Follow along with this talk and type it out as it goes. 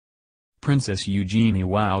Princess Eugenie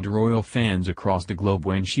wowed royal fans across the globe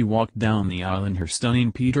when she walked down the aisle in her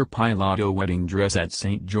stunning Peter Pilotto wedding dress at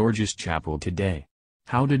St. George's Chapel today.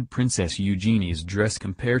 How did Princess Eugenie's dress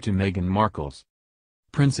compare to Meghan Markle's?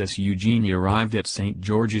 Princess Eugenie arrived at St.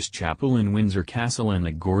 George's Chapel in Windsor Castle in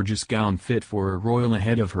a gorgeous gown fit for a royal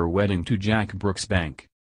ahead of her wedding to Jack Brooksbank.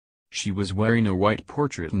 She was wearing a white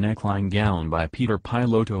portrait neckline gown by Peter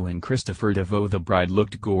Pilotto and Christopher Devoe. The bride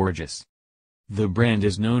looked gorgeous. The brand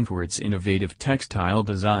is known for its innovative textile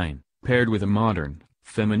design, paired with a modern,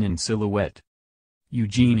 feminine silhouette.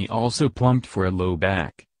 Eugenie also plumped for a low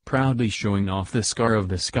back, proudly showing off the scar of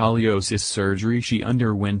the scoliosis surgery she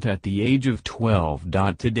underwent at the age of 12.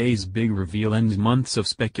 Today's big reveal ends months of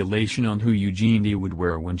speculation on who Eugenie would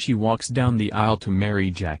wear when she walks down the aisle to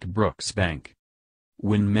marry Jack Brooksbank.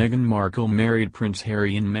 When Meghan Markle married Prince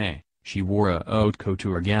Harry in May, she wore a haute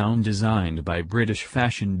couture gown designed by British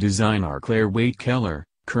fashion designer Claire Waite-Keller,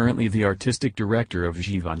 currently the artistic director of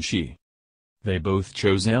Givenchy. They both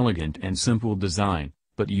chose elegant and simple design,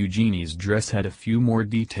 but Eugenie's dress had a few more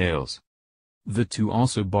details. The two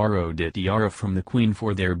also borrowed a tiara from the Queen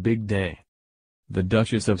for their big day. The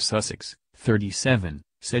Duchess of Sussex, 37,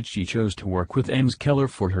 said she chose to work with Ms. Keller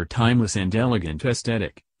for her timeless and elegant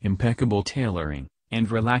aesthetic, impeccable tailoring, and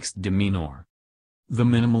relaxed demeanor. The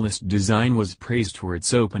minimalist design was praised for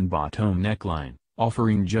its open bottom neckline,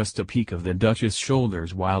 offering just a peek of the Duchess'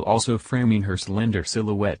 shoulders while also framing her slender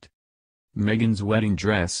silhouette. Meghan's wedding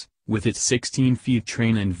dress, with its 16-feet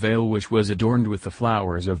train and veil which was adorned with the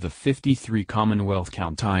flowers of the 53 Commonwealth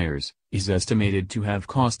counties, is estimated to have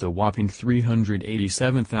cost a whopping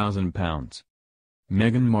 £387,000.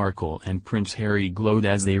 Meghan Markle and Prince Harry glowed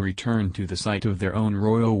as they returned to the site of their own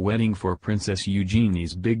royal wedding for Princess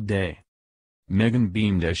Eugenie's big day. Meghan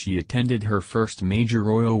beamed as she attended her first major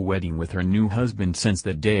royal wedding with her new husband since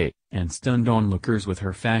that day, and stunned onlookers with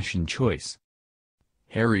her fashion choice.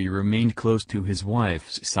 Harry remained close to his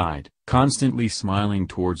wife's side, constantly smiling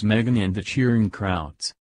towards Meghan and the cheering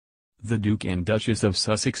crowds. The Duke and Duchess of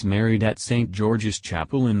Sussex married at St. George's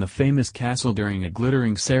Chapel in the famous castle during a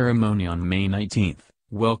glittering ceremony on May 19,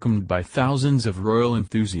 welcomed by thousands of royal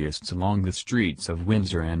enthusiasts along the streets of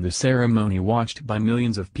Windsor, and the ceremony watched by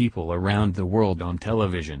millions of people around the world on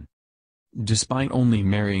television. Despite only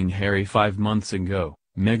marrying Harry 5 months ago,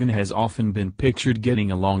 Meghan has often been pictured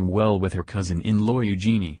getting along well with her cousin-in-law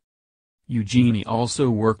Eugenie. Eugenie also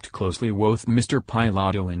worked closely with Mr.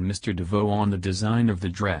 Pilotto and Mr. Devoe on the design of the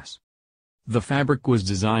dress. The fabric was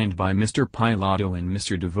designed by Mr. Pilotto and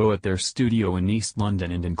Mr. Devoe at their studio in East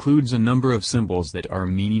London and includes a number of symbols that are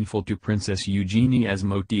meaningful to Princess Eugenie as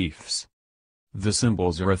motifs. The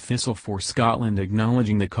symbols are a thistle for Scotland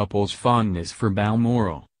acknowledging the couple's fondness for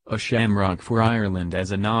Balmoral, a shamrock for Ireland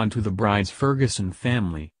as a nod to the bride's Ferguson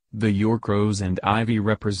family, the York rose and ivy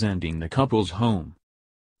representing the couple's home.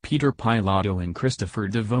 Peter Pilotto and Christopher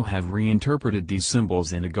Devoe have reinterpreted these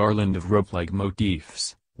symbols in a garland of rope-like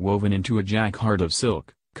motifs, woven into a jacquard of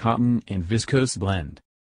silk, cotton and viscose blend.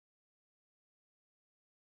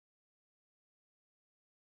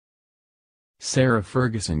 Sarah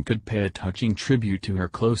Ferguson could pay a touching tribute to her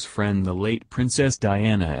close friend the late Princess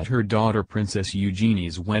Diana at her daughter Princess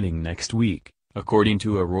Eugenie's wedding next week, according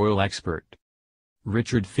to a royal expert.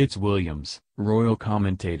 Richard Fitzwilliams, royal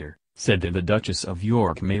commentator, said that the Duchess of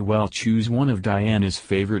York may well choose one of Diana's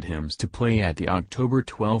favorite hymns to play at the October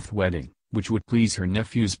 12 wedding, which would please her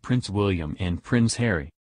nephews Prince William and Prince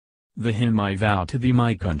Harry. The hymn "I Vow to Thee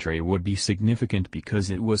My Country" would be significant because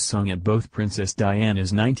it was sung at both Princess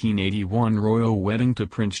Diana's 1981 royal wedding to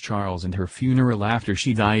Prince Charles and her funeral after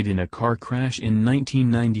she died in a car crash in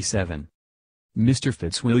 1997. Mr.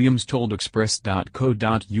 Fitzwilliams told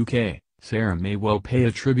Express.co.uk, Sarah may well pay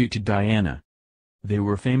a tribute to Diana. They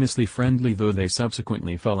were famously friendly, though they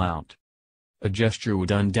subsequently fell out. A gesture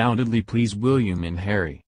would undoubtedly please William and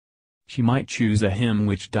Harry. She might choose a hymn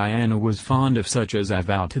which Diana was fond of, such as "I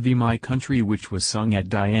Vow to Thee My Country," which was sung at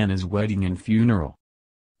Diana's wedding and funeral.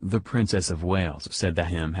 The Princess of Wales said the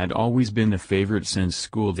hymn had always been a favorite since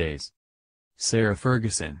school days. Sarah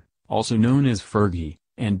Ferguson, also known as Fergie,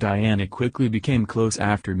 and Diana quickly became close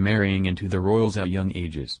after marrying into the royals at young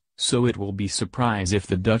ages, so it will be surprised if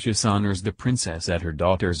the Duchess honors the princess at her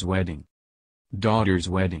daughter's wedding.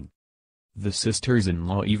 The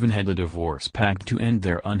sisters-in-law even had a divorce pact to end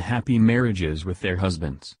their unhappy marriages with their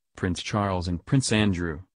husbands, Prince Charles and Prince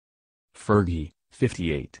Andrew. Fergie,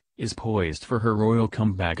 58, is poised for her royal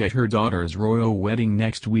comeback at her daughter's royal wedding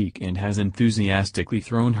next week and has enthusiastically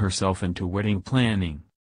thrown herself into wedding planning.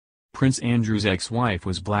 Prince Andrew's ex-wife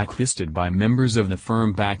was blacklisted by members of the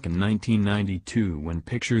firm back in 1992 when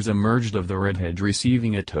pictures emerged of the redhead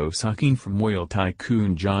receiving a toe-sucking from oil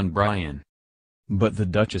tycoon John Bryan. But the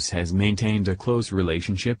Duchess has maintained a close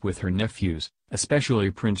relationship with her nephews, especially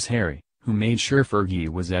Prince Harry, who made sure Fergie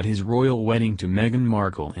was at his royal wedding to Meghan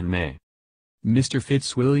Markle in May. Mr.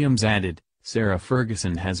 Fitzwilliams added, Sarah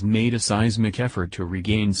Ferguson has made a seismic effort to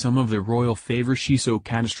regain some of the royal favor she so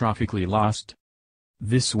catastrophically lost.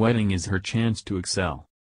 This wedding is her chance to excel.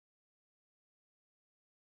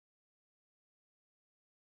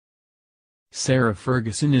 Sarah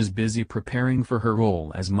Ferguson is busy preparing for her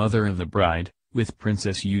role as mother of the bride, with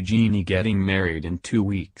Princess Eugenie getting married in 2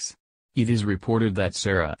 weeks. It is reported that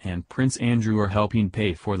Sarah and Prince Andrew are helping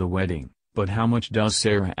pay for the wedding, but how much does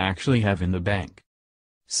Sarah actually have in the bank?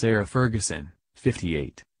 Sarah Ferguson,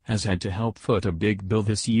 58, has had to help foot a big bill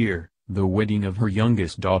this year, the wedding of her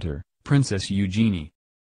youngest daughter, Princess Eugenie.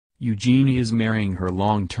 Eugenie is marrying her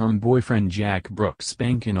long-term boyfriend Jack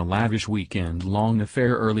Brooksbank in a lavish weekend-long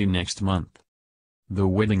affair early next month. The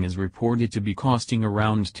wedding is reported to be costing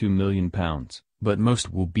around £2 million, but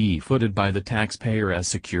most will be footed by the taxpayer as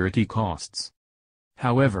security costs.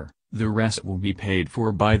 However, the rest will be paid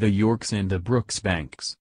for by the Yorks and the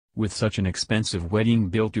Brooksbanks. With such an expensive wedding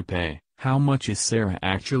bill to pay, how much is Sarah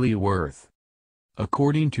actually worth?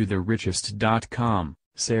 According to TheRichest.com,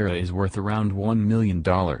 Sarah is worth around $1 million,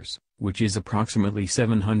 which is approximately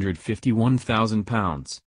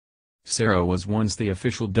 £751,000. Sarah was once the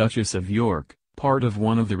official Duchess of York, part of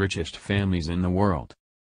one of the richest families in the world.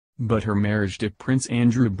 But her marriage to Prince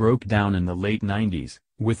Andrew broke down in the late 90s,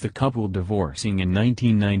 with the couple divorcing in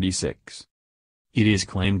 1996. It is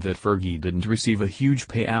claimed that Fergie didn't receive a huge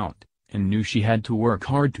payout, and knew she had to work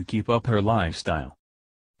hard to keep up her lifestyle.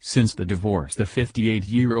 Since the divorce, the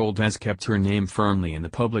 58-year-old has kept her name firmly in the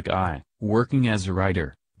public eye, working as a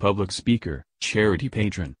writer, public speaker, charity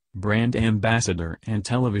patron, brand ambassador and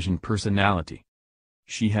television personality.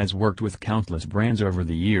 She has worked with countless brands over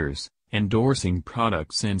the years, endorsing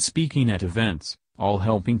products and speaking at events, all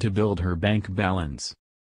helping to build her bank balance.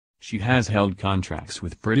 She has held contracts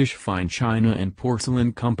with British fine china and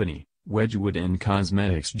porcelain company, Wedgwood, and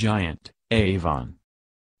cosmetics giant, Avon.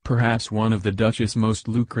 Perhaps one of the Duchess' most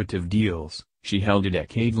lucrative deals, she held a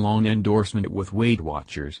decade-long endorsement with Weight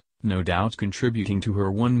Watchers, no doubt contributing to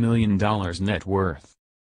her $1 million net worth.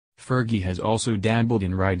 Fergie has also dabbled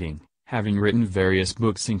in writing, having written various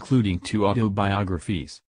books including 2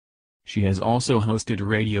 autobiographies. She has also hosted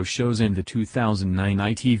radio shows and the 2009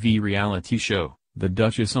 ITV reality show, The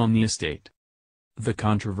Duchess on the Estate. The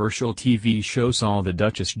controversial TV show saw the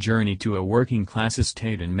Duchess journey to a working-class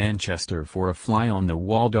estate in Manchester for a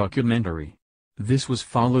fly-on-the-wall documentary. This was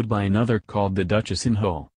followed by another called The Duchess in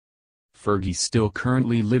Hull. Fergie still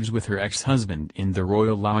currently lives with her ex-husband in the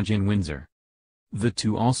Royal Lodge in Windsor. The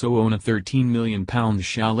two also own a £13 million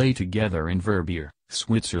chalet together in Verbier,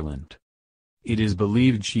 Switzerland. It is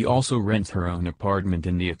believed she also rents her own apartment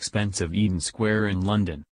in the expensive Eden Square in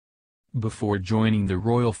London. Before joining the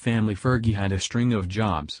royal family, Fergie had a string of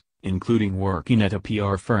jobs, including working at a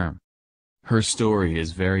PR firm. Her story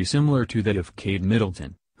is very similar to that of Kate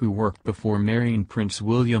Middleton, who worked before marrying Prince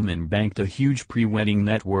William and banked a huge pre-wedding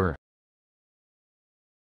net worth.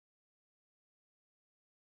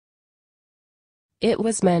 It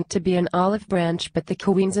was meant to be an olive branch, but the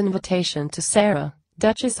Queen's invitation to Sarah,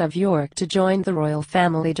 Duchess of York, to join the royal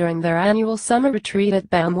family during their annual summer retreat at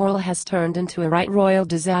Balmoral has turned into a right royal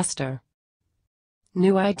disaster.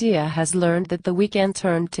 New Idea has learned that the weekend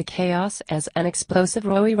turned to chaos as an explosive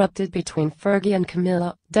row erupted between Fergie and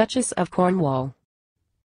Camilla, Duchess of Cornwall.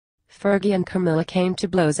 Fergie and Camilla came to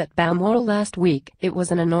blows at Balmoral last week. It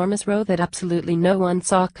was an enormous row that absolutely no one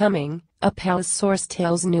saw coming, a palace source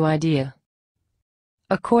tells New Idea.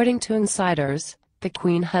 According to insiders, the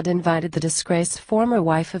Queen had invited the disgraced former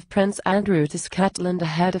wife of Prince Andrew to Scotland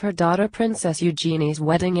ahead of her daughter Princess Eugenie's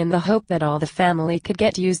wedding in the hope that all the family could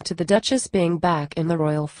get used to the Duchess being back in the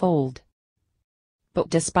royal fold. But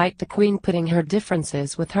despite the Queen putting her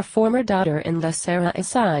differences with her former daughter-in-law Sarah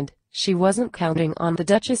aside, she wasn't counting on the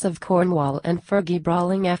Duchess of Cornwall and Fergie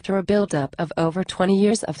brawling after a build-up of over 20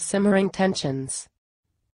 years of simmering tensions.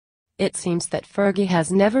 It seems that Fergie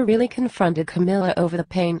has never really confronted Camilla over the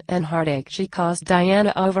pain and heartache she caused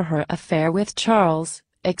Diana over her affair with Charles,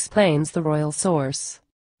 explains the royal source.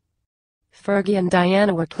 Fergie and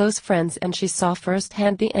Diana were close friends and she saw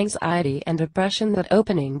firsthand the anxiety and depression that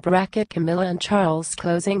opening bracket Camilla and Charles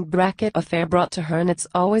closing bracket affair brought to her, and it's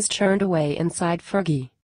always churned away inside Fergie.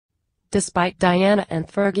 Despite Diana and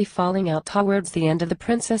Fergie falling out towards the end of the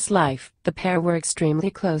princess life, the pair were extremely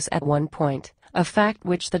close at one point, a fact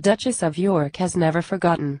which the Duchess of York has never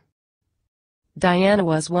forgotten. "Diana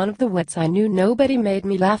was one of the wits I knew. Nobody made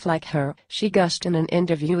me laugh like her," she gushed in an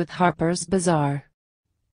interview with Harper's Bazaar.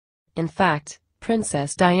 In fact,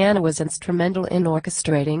 Princess Diana was instrumental in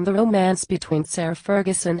orchestrating the romance between Sarah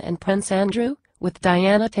Ferguson and Prince Andrew, with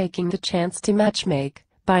Diana taking the chance to matchmake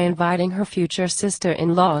by inviting her future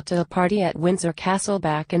sister-in-law to a party at Windsor Castle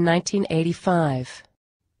back in 1985.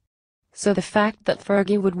 So the fact that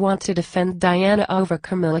Fergie would want to defend Diana over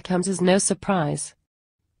Camilla comes as no surprise.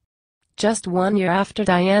 Just 1 year after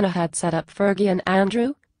Diana had set up Fergie and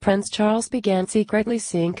Andrew, Prince Charles began secretly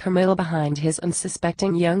seeing Camilla behind his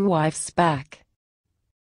unsuspecting young wife's back.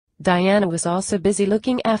 Diana was also busy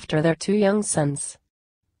looking after their 2 young sons.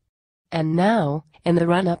 And now, in the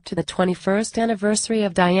run-up to the 21st anniversary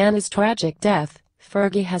of Diana's tragic death,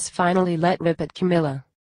 Fergie has finally let rip at Camilla.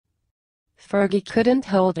 Fergie couldn't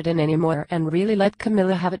hold it in anymore and really let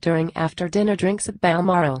Camilla have it during after-dinner drinks at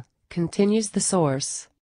Balmoral, continues the source.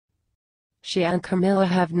 She and Camilla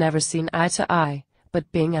have never seen eye to eye,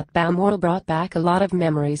 but being at Balmoral brought back a lot of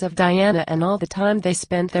memories of Diana and all the time they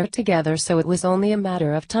spent there together, so it was only a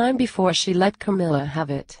matter of time before she let Camilla have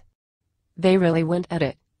it. They really went at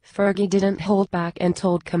it. Fergie didn't hold back and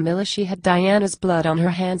told Camilla she had Diana's blood on her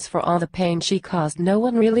hands for all the pain she caused. No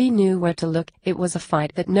one really knew where to look. It was a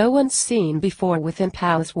fight that no one's seen before within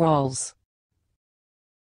palace walls.